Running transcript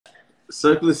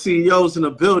Circular CEOs in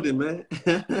the building, man.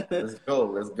 Let's go.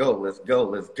 Let's go. Let's go.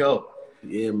 Let's go.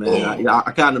 Yeah, man.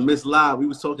 I kind of missed live. We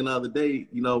was talking the other day.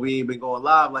 You know, we ain't been going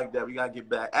live like that. We got to get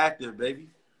back active, baby.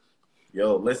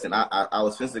 Yo, listen, I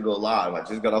was finna go live. I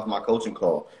just got off my coaching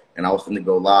call, and I was finna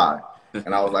go live.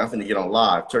 And I was like, I'm finna get on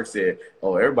live. Turk said,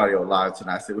 oh, everybody on live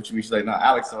tonight. I said, what you mean? She's like, no,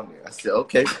 Alix on there. I said,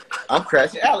 okay. I'm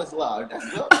crashing Alix live. That's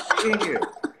what she in here.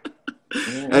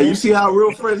 Hey, you see how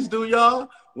real friends do, y'all?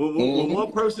 When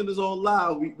one person is on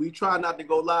live, we try not to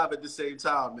go live at the same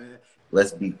time, man.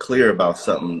 Let's be clear about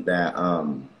something that,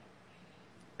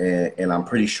 and I'm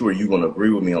pretty sure you're going to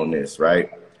agree with me on this,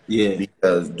 right? Yeah.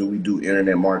 Because we do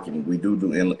internet marketing? We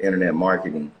do internet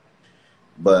marketing,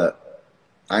 but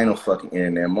I ain't no fucking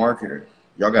internet marketer.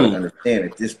 Y'all got to understand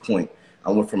at this point,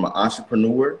 I went from an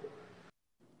entrepreneur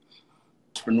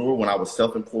when I was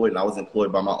self-employed and I was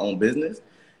employed by my own business.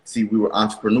 See, we were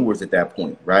entrepreneurs at that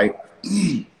point, right?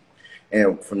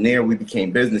 And from there, we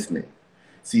became businessmen.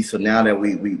 See, so now that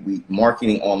we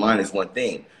marketing online is one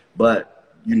thing, but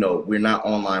you know, we're not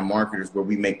online marketers where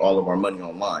we make all of our money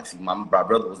online. See, my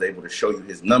brother was able to show you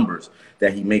his numbers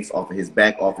that he makes off of his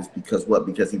back office because what?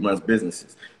 Because he runs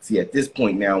businesses. See, at this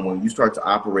point now, when you start to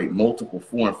operate multiple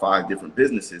 4 and 5 different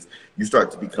businesses, you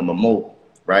start to become a mogul,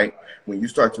 right? When you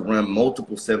start to run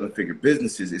multiple 7-figure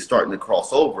businesses, it's starting to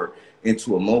cross over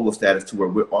into a mogul status to where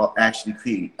we're all actually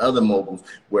creating other moguls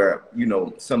where, you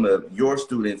know, some of your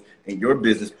students and your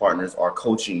business partners are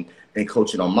coaching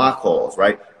on my calls,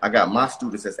 right? I got my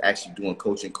students that's actually doing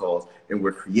coaching calls and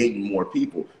we're creating more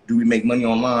people. Do we make money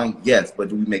online? Yes. But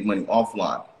do we make money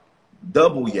offline?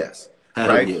 Double yes.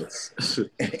 Right? Yes.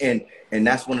 and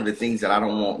that's one of the things that I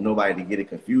don't want nobody to get it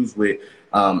confused with.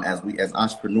 As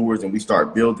entrepreneurs and we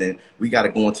start building, we got to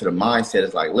go into the mindset.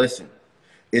 It's like, listen,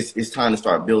 it's time to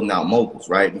start building out moguls,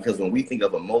 right? Because when we think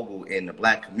of a mogul in the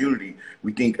Black community,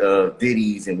 we think of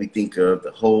Diddy's and we think of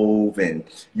the Hove and,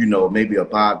 you know, maybe a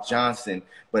Bob Johnson,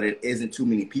 but it isn't too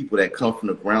many people that come from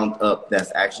the ground up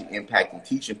that's actually impacting,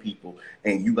 teaching people.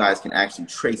 And you guys can actually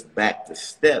trace back the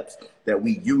steps that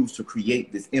we use to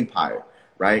create this empire,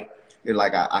 right? And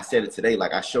like I said it today,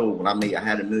 like I showed when I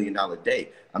had $1 million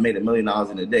day. I made $1 million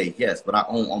in a day, yes, but I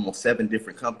own almost 7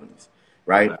 different companies,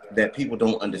 right? That people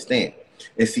don't understand.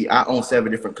 And see, I own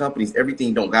 7 different companies.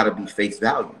 Everything don't got to be face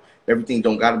value. Everything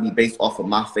don't got to be based off of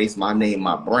my face, my name,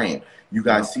 my brand. You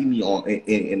guys see me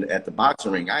at the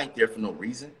boxing ring. I ain't there for no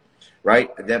reason,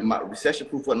 right? That my recession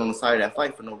proof wasn't on the side of that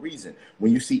fight for no reason.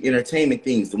 When you see entertainment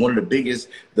things, one of the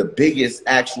biggest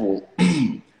actual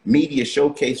media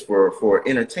showcase for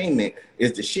entertainment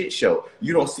is the shit show.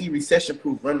 You don't see recession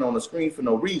proof running on the screen for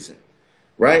no reason,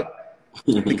 right?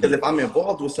 Because if I'm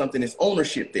involved with something, it's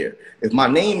ownership there. If my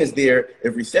name is there,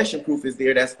 if recession proof is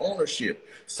there, that's ownership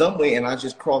some way. And I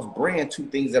just cross brand 2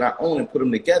 things that I own and put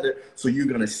them together. So you're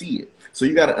going to see it. So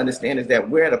you got to understand is that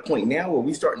we're at a point now where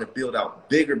we're starting to build out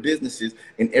bigger businesses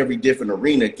in every different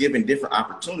arena, giving different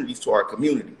opportunities to our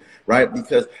community, right?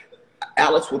 Because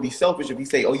Alix will be selfish if he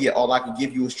say, oh yeah, all I can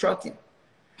give you is trucking.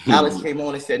 Alix came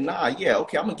on and said, nah, yeah,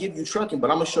 okay, I'm going to give you trucking, but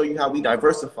I'm going to show you how we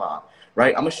diversify.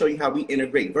 Right? I'm going to show you how we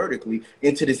integrate vertically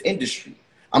into this industry.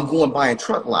 I'm going buying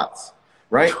truck lots,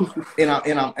 right? and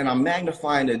I'm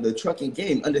magnifying the trucking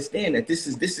game. Understand that this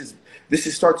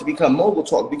is start to become mogul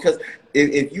talk, because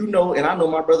if you know, and I know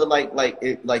my brother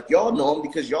like y'all know him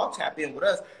because y'all tap in with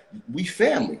us, we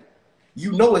family.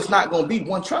 You know it's not going to be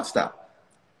one truck stop.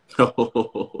 I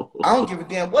don't give a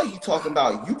damn what he talking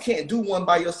about. You can't do one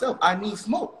by yourself. I need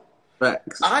smoke.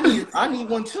 Facts. I need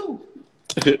one too.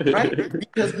 Right?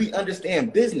 Because we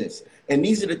understand business. And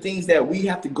these are the things that we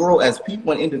have to grow as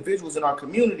people and individuals in our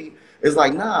community. It's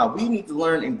like, nah, we need to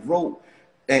learn and grow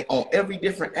on every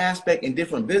different aspect in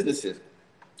different businesses.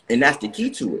 And that's the key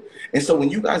to it. And so when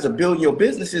you guys are building your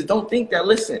businesses, don't think that,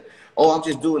 listen, oh, I'm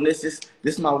just doing this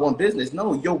is my one business.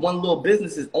 No, your one little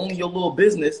business is only your little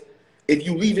business if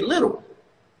you leave it little.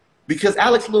 Because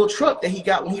Alex's little truck that he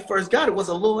got when he first got it was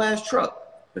a little ass truck.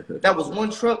 That was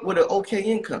one truck with an okay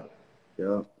income.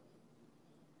 Yeah.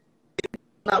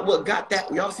 Not what got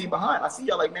that y'all see behind. I see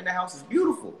y'all like, man, that house is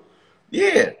beautiful.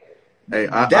 Yeah. Hey,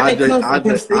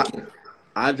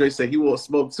 Andre said he won't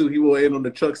smoke too. He will in on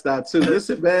the truck stop too.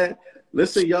 Listen, man.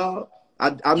 Listen, y'all.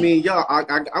 I mean, y'all.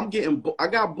 I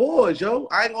got bored, yo.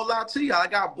 I ain't gonna lie to y'all. I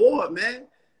got bored, man.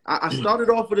 I started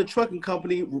off with a trucking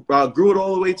company. Grew it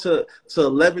all the way to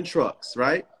 11 trucks,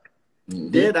 right?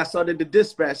 Then I started the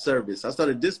dispatch service. I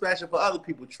started dispatching for other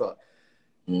people's trucks.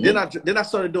 Then I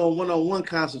started doing one-on-one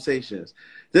consultations.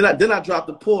 Then I dropped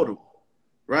the portal,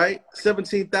 right?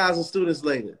 17,000 students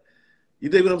later. You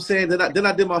dig what I'm saying? Then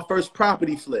I did my first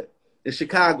property flip in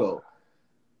Chicago,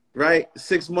 right?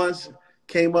 6 months,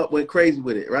 came up, went crazy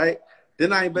with it, right?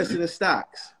 Then I invested in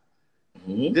stocks.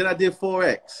 Then I did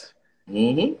Forex.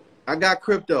 I got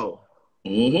crypto.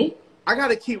 I got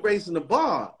to keep raising the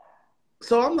bar.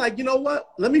 So I'm like, you know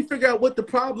what? Let me figure out what the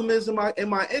problem is in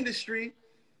my industry.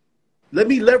 Let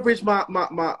me leverage my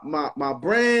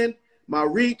brand, my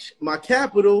reach, my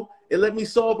capital, and let me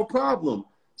solve a problem.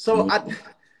 So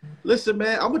listen,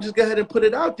 man, I'm gonna just go ahead and put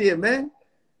it out there, man.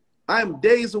 I am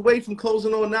days away from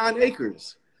closing on 9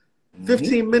 acres,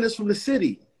 15 minutes from the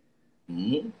city.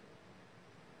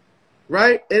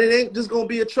 Right? And it ain't just gonna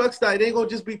be a truck stop. It ain't gonna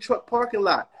just be truck parking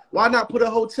lot. Why not put a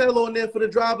hotel on there for the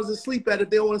drivers to sleep at if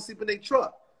they don't want to sleep in their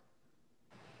truck?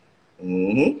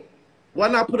 Why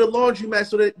not put a laundromat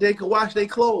so that they can wash their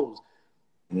clothes?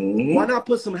 Why not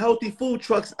put some healthy food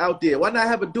trucks out there? Why not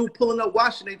have a dude pulling up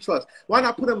washing their trucks? Why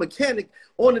not put a mechanic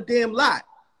on the damn lot?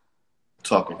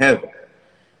 Talking heavy.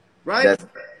 Right?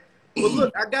 But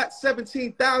look, I got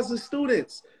 17,000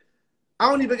 students. I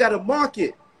don't even got a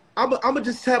market. I'm going to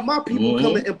just have my people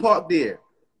come in and park there.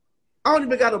 I don't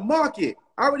even got a market.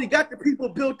 I already got the people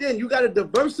built in. You got to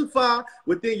diversify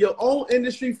within your own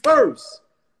industry first.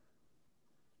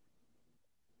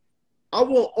 I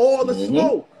want all the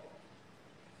smoke.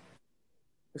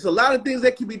 There's a lot of things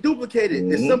that can be duplicated.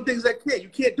 There's some things that can't. You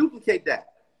can't duplicate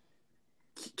that.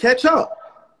 Catch up.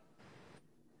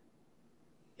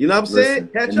 You know what I'm saying?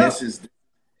 Catch up.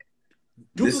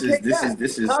 This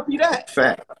is copy that.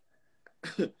 Fact.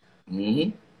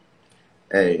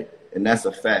 Hey, and that's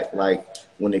a fact. Like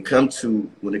when it comes to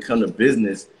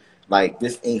business, like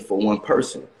this ain't for one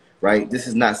person, right? This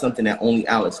is not something that only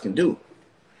Alix can do.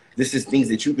 This is things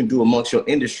that you can do amongst your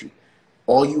industry.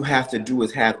 All you have to do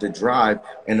is have the drive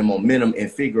and the momentum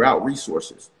and figure out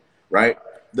resources, right?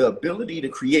 The ability to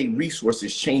create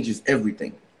resources changes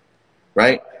everything,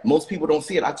 right? Most people don't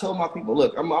see it. I tell my people,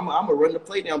 look, I'm gonna run the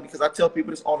play down because I tell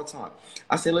people this all the time.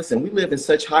 I say, listen, we live in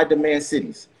such high demand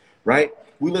cities, right?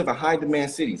 We live in high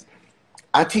demand cities.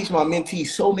 I teach my mentees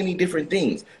so many different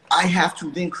things. I have to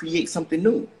then create something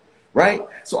new, right?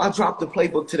 So I dropped the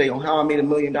playbook today on how I made $1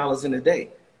 million in a day.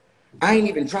 I ain't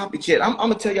even dropped it yet. I'm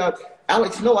gonna tell y'all,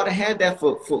 Alix, no, I'd have had that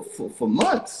for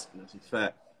months. That's a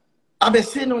fact. I've been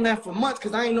sitting on that for months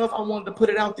because I didn't know if I wanted to put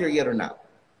it out there yet or not,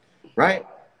 right?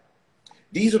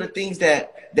 These are the things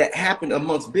that happen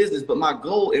amongst business. But my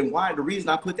goal and why the reason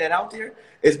I put that out there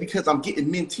is because I'm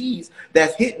getting mentees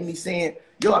that's hitting me saying,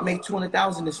 yo, I made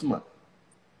 200,000 this month.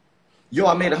 Yo,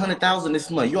 I made 100,000 this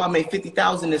month. Yo, I made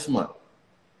 50,000 this month.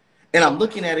 And I'm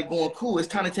looking at it going, cool, it's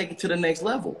time to take it to the next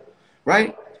level,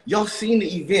 right? Y'all seen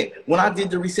the event. When I did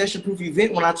the recession-proof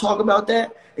event, when I talk about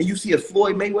that, and you see a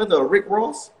Floyd Mayweather or Rick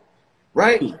Ross,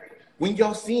 right? When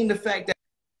y'all seen the fact that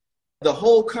the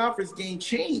whole conference game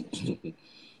changed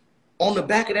on the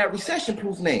back of that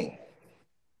recession-proof name.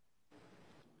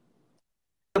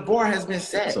 The bar has been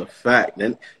set. That's a fact.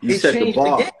 Then you set the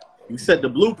bar. You set the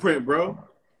blueprint, bro.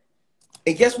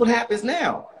 And guess what happens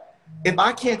now? If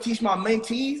I can't teach my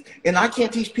mentees and I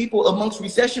can't teach people amongst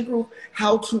recession-proof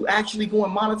how to actually go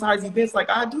and monetize events like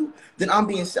I do, then I'm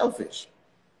being selfish.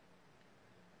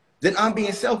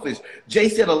 Jay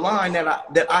said a line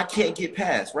that I can't get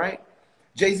past, right?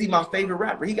 Jay-Z, my favorite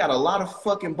rapper, he got a lot of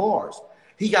fucking bars.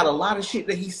 He got a lot of shit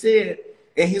that he said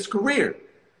in his career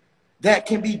that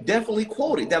can be definitely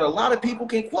quoted, that a lot of people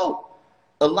can quote.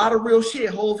 A lot of real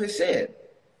shit Hov has said.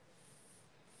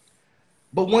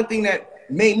 But one thing that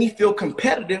made me feel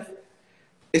competitive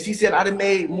is he said I'd have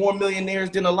made more millionaires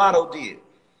than a lotto did.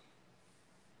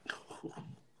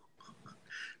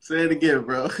 Say it again,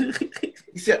 bro.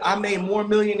 He said, I made more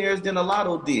millionaires than a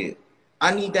lotto did.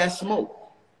 I need that smoke.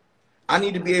 I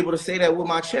need to be able to say that with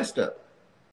my chest up.